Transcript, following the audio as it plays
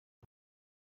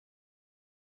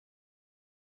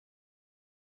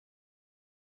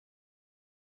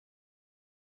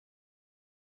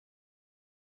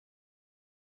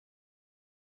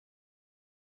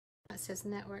Says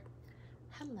Network.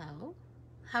 Hello,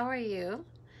 how are you?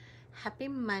 Happy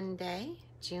Monday,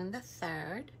 June the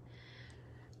 3rd.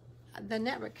 The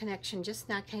network connection just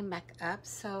now came back up,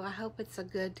 so I hope it's a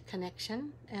good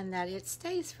connection and that it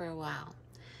stays for a while.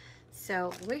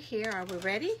 So we're here. Are we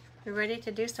ready? We're ready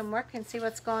to do some work and see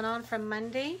what's going on for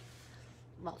Monday?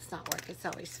 Well, it's not work. It's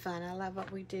always fun. I love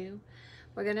what we do.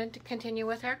 We're going to continue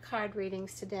with our card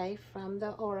readings today from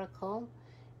the Oracle.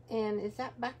 And is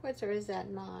that backwards or is that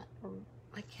not?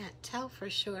 I can't tell for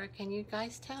sure. Can you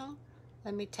guys tell?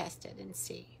 Let me test it and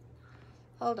see.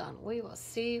 Hold on. We will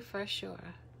see for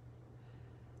sure.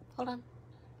 Hold on.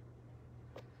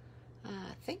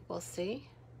 I think we'll see.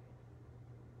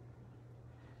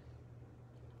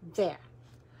 There.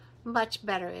 Much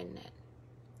better, isn't it?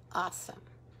 Awesome.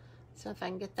 So if I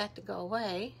can get that to go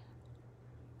away.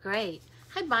 Great.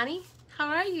 Hi, Bonnie. How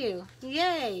are you?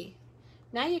 Yay.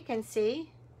 Now you can see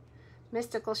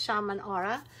Mystical Shaman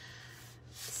Aura.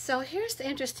 So here's the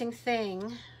interesting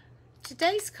thing.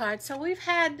 Today's card. So we've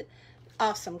had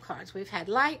awesome cards. We've had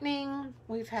Lightning.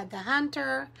 We've had the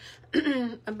Hunter.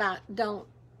 About don't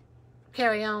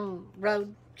carry on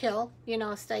roadkill. You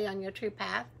know, stay on your true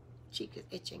path. Cheek is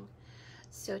itching.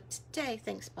 So today,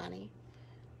 thanks, Bonnie.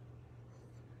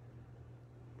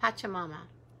 Pachamama.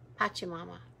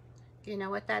 Pachamama. You know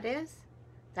what that is?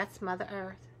 That's Mother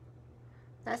Earth.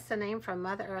 That's the name for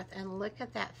Mother Earth. And look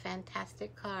at that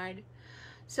fantastic card.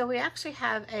 So we actually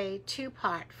have a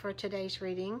two-part for today's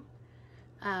reading.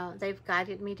 They've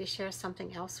guided me to share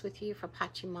something else with you for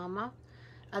Pachamama,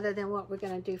 other than what we're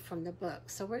going to do from the book.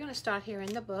 So we're going to start here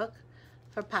in the book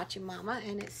for Pachamama,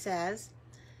 and it says,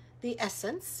 the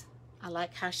essence. I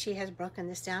like how she has broken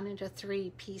this down into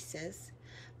 3 pieces.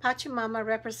 Pachamama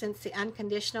represents the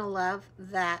unconditional love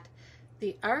that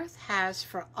the earth has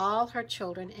for all her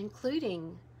children,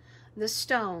 including the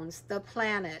stones, the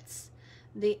planets,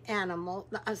 the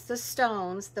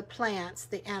stones, the plants,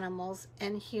 the animals,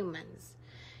 and humans.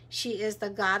 She is the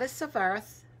goddess of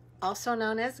earth, also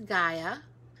known as Gaia,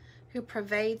 who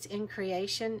pervades in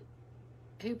creation,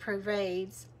 who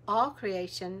pervades all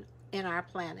creation in our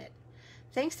planet.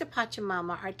 Thanks to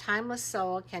Pachamama, our timeless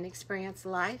soul can experience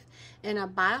life in a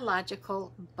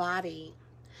biological body.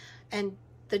 And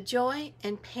the joy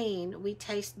and pain we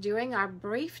taste during our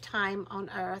brief time on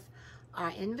earth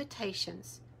are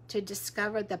invitations to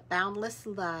discover the boundless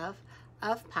love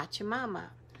of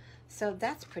Pachamama. So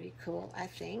that's pretty cool, I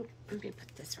think. Let me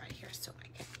put this right here so I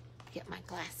can get my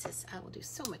glasses. I will do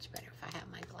so much better if I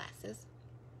have my glasses.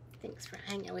 Thanks for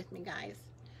hanging with me, guys.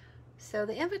 So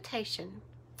the invitation.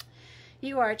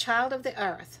 You are a child of the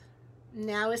earth.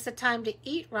 Now is the time to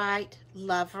eat right,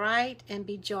 love right, and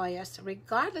be joyous,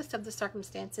 regardless of the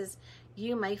circumstances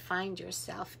you may find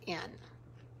yourself in.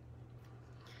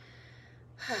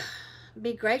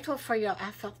 Be grateful for your... I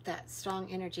felt that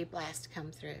strong energy blast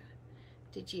come through.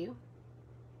 Did you?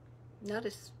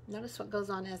 Notice what goes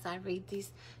on as I read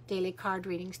these daily card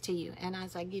readings to you, and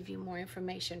as I give you more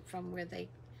information from where they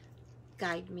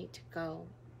guide me to go.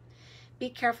 Be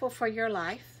careful for your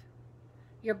life,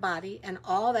 your body, and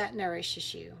all that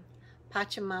nourishes you.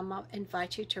 Pachamama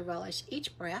invites you to relish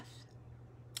each breath,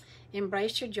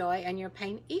 embrace your joy and your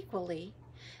pain equally,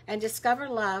 and discover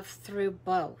love through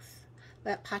both.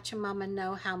 Let Pachamama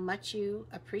know how much you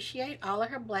appreciate all of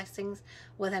her blessings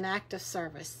with an act of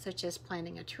service, such as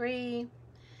planting a tree,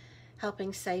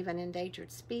 helping save an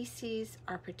endangered species,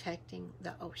 or protecting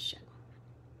the ocean.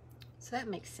 So that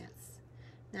makes sense.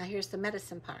 Now here's the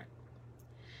medicine part.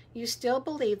 You still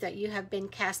believe that you have been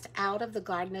cast out of the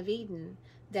Garden of Eden,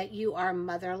 that you are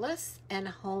motherless and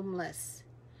homeless.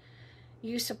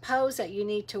 You suppose that you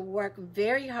need to work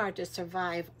very hard to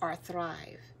survive or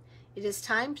thrive. It is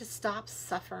time to stop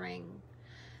suffering.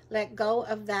 Let go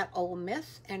of that old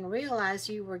myth and realize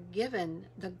you were given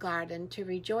the garden to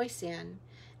rejoice in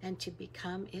and to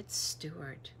become its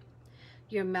steward.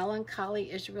 Your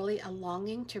melancholy is really a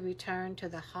longing to return to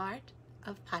the heart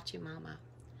of Pachamama.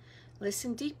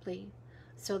 Listen deeply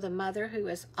so the mother who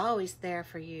is always there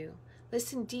for you.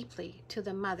 Listen deeply to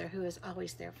the mother who is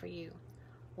always there for you.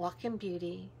 Walk in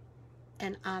beauty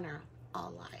and honor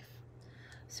all life.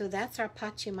 So that's our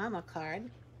Pachamama card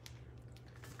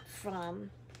from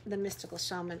the Mystical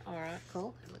Shaman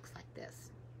Oracle. It looks like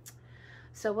this.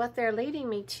 So what they're leading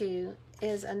me to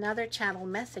is another channel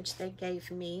message they gave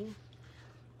me,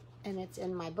 and it's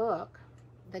in my book,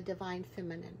 The Divine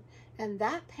Feminine. And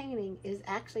that painting is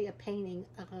actually a painting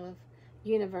of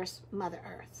Universe Mother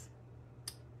Earth.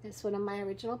 It's one of my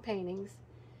original paintings.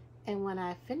 And when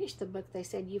I finished the book, they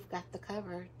said, you've got the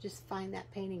cover. Just find that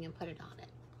painting and put it on it.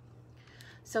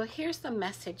 So here's the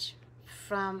message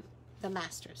from the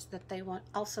masters that they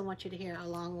also want you to hear,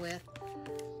 along with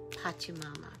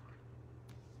Pachamama.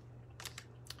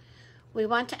 We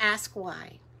want to ask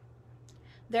why.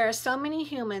 There are so many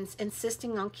humans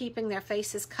insisting on keeping their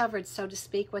faces covered, so to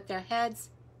speak, with their heads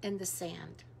in the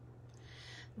sand.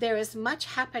 There is much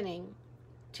happening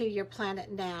to your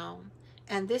planet now,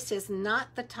 and this is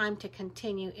not the time to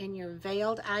continue in your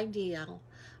veiled ideal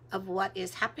of what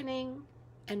is happening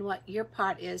and what your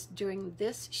part is during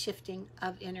this shifting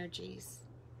of energies.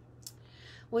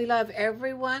 We love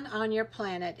everyone on your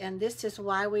planet, and this is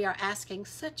why we are asking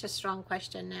such a strong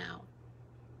question now.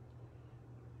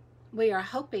 We are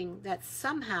hoping that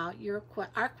somehow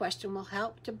our question will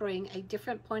help to bring a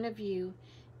different point of view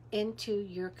into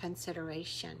your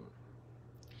consideration.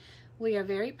 We are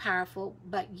very powerful,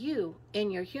 but you,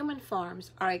 in your human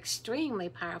forms, are extremely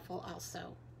powerful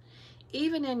also.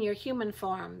 Even in your human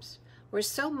forms, where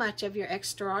so much of your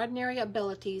extraordinary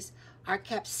abilities are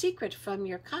kept secret from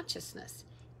your consciousness,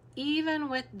 even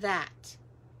with that,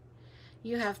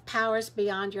 you have powers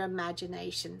beyond your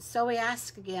imagination. So we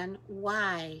ask again,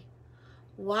 why?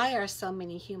 Why are so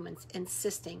many humans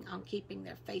insisting on keeping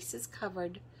their faces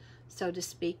covered, so to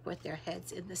speak, with their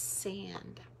heads in the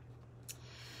sand?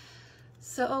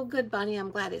 So, oh good Bonnie,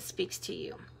 I'm glad it speaks to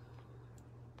you.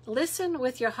 Listen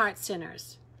with your heart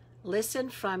centers. Listen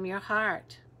from your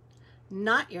heart,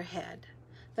 not your head.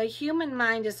 The human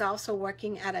mind is also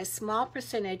working at a small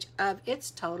percentage of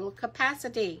its total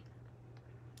capacity.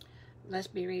 Let's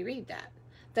reread that.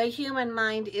 The human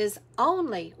mind is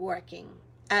only working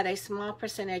at a small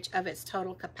percentage of its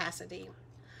total capacity.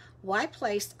 Why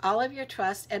place all of your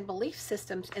trust and belief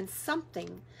systems in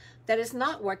something that is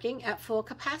not working at full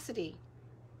capacity?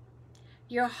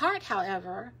 Your heart,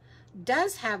 however,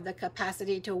 does have the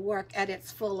capacity to work at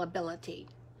its full ability.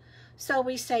 So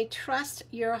we say, trust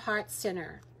your heart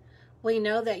center. We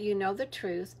know that you know the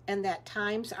truth and that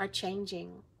times are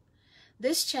changing.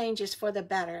 This change is for the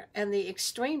better and the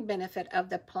extreme benefit of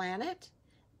the planet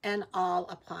and all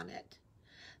upon it.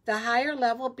 The higher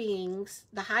level beings,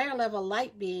 the higher level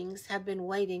light beings have been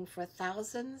waiting for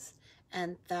thousands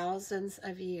and thousands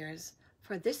of years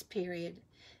for this period,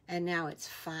 and now it's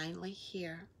finally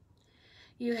here.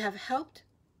 You have helped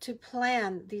to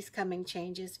plan these coming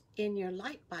changes in your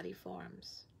light body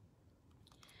forms.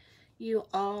 You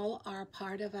all are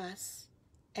part of us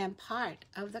and part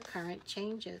of the current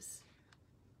changes.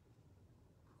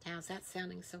 How's that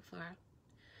sounding so far?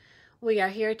 We are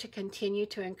here to continue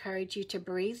to encourage you to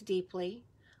breathe deeply,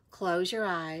 close your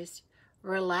eyes,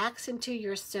 relax into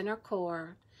your center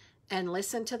core, and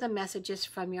listen to the messages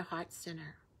from your heart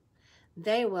center.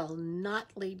 They will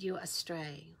not lead you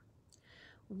astray.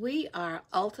 We are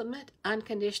ultimate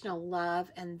unconditional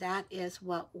love, and that is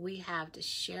what we have to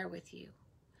share with you.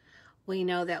 We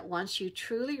know that once you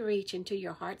truly reach into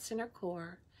your heart center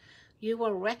core, you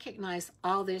will recognize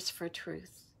all this for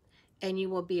truth, and you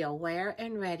will be aware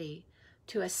and ready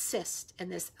to assist in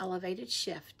this elevated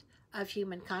shift of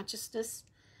human consciousness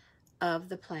of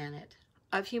the planet,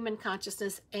 of human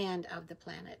consciousness and of the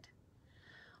planet.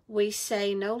 We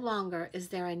say no longer is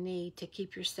there a need to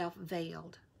keep yourself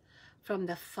veiled from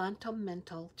the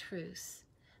fundamental truths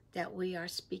that we are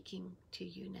speaking to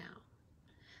you now.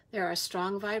 There are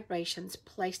strong vibrations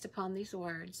placed upon these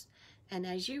words, and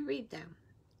as you read them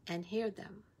and hear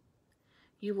them,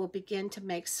 you will begin to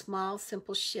make small,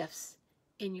 simple shifts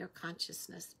in your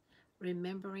consciousness,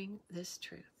 remembering this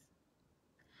truth.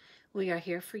 We are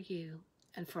here for you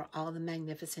and for all the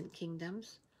magnificent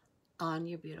kingdoms on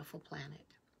your beautiful planet.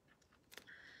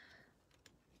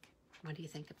 What do you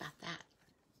think about that?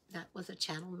 That was a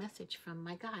channel message from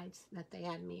my guides that they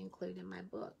had me include in my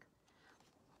book.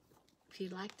 If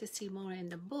you'd like to see more in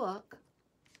the book,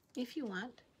 if you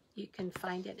want, you can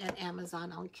find it at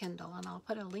Amazon on Kindle, and I'll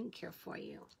put a link here for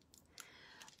you.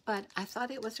 But I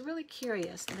thought it was really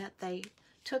curious that they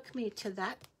took me to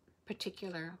that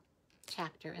particular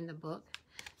chapter in the book.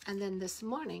 And then this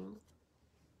morning,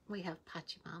 we have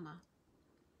Pachamama.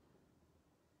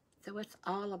 So it's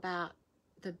all about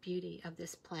the beauty of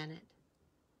this planet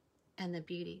and the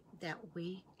beauty that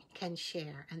we can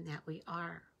share and that we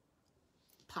are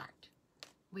part.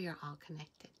 We are all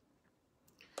connected.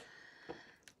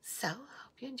 So,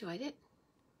 hope you enjoyed it.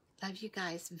 Love you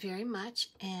guys very much,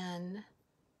 and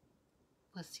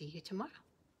we'll see you tomorrow.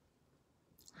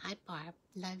 Hi, Barb.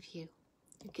 Love you.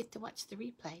 You get to watch the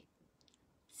replay.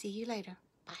 See you later.